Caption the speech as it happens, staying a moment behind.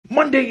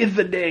Monday is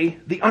the day,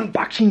 the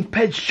Unboxing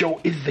Pez show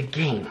is the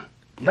game.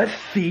 Let's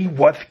see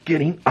what's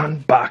getting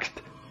unboxed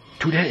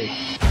today.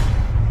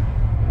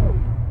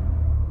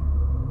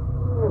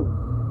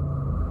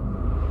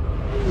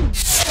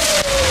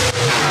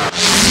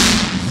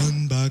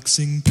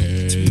 Unboxing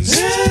Pez.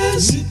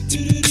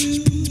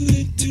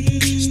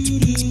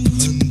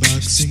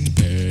 Unboxing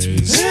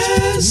Pez.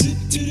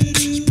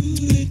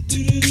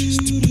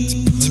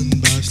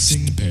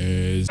 Unboxing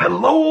Pez.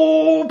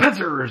 Hello,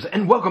 Pezzers,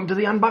 and welcome to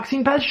the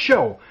Unboxing Pez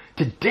show.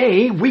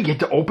 Today, we get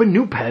to open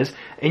new Pez,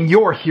 and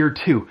you're here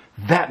too.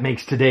 That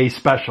makes today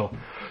special.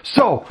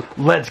 So,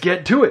 let's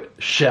get to it,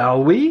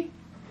 shall we?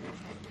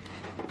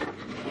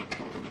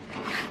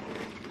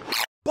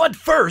 But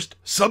first,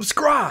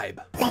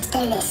 subscribe. Let's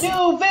do this. New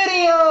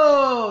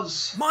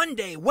videos!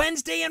 Monday,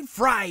 Wednesday, and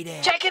Friday.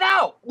 Check it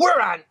out!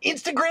 We're on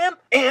Instagram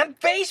and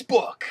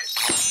Facebook.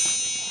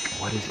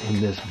 What is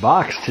in this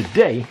box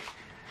today?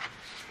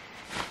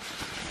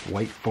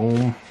 White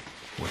foam.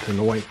 What's in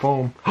the white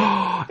foam?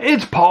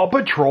 It's Paw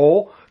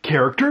Patrol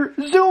character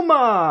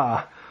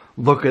Zuma.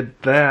 Look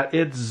at that.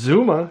 It's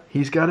Zuma.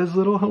 He's got his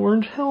little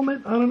orange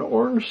helmet on an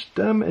orange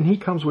stem, and he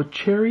comes with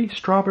cherry,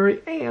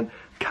 strawberry, and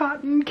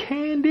cotton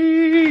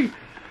candy.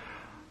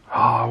 Oh,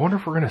 I wonder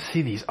if we're going to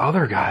see these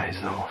other guys,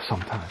 though,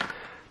 sometime.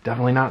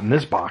 Definitely not in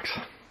this box.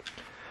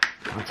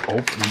 Let's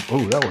open.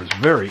 Oh, that was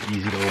very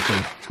easy to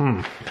open.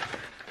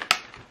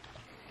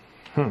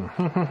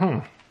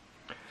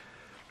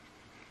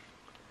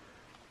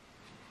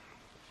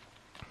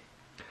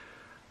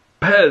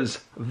 Pez,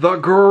 the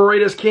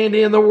greatest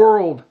candy in the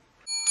world.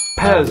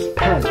 Pez,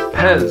 Pez,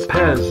 Pez,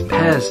 Pez,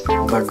 Pez,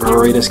 the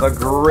greatest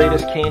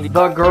candy,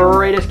 the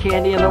greatest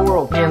candy in the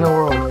world,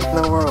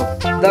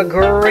 the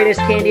greatest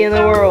candy in the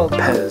world.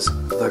 Pez,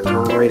 the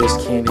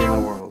greatest candy in the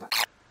world.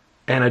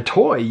 And a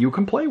toy you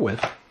can play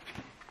with.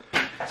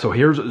 So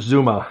here's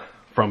Zuma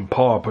from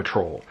Paw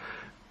Patrol.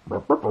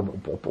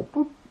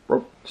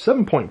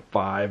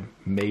 7.5,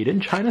 made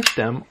in China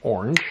stem,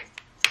 orange.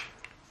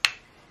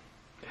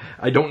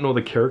 I don't know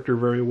the character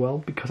very well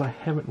because I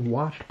haven't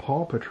watched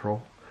Paw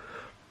Patrol,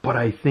 but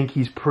I think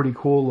he's pretty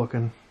cool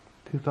looking.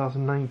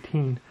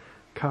 2019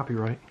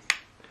 copyright.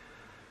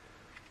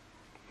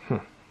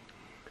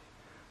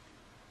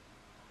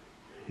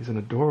 He's an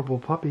adorable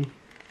puppy.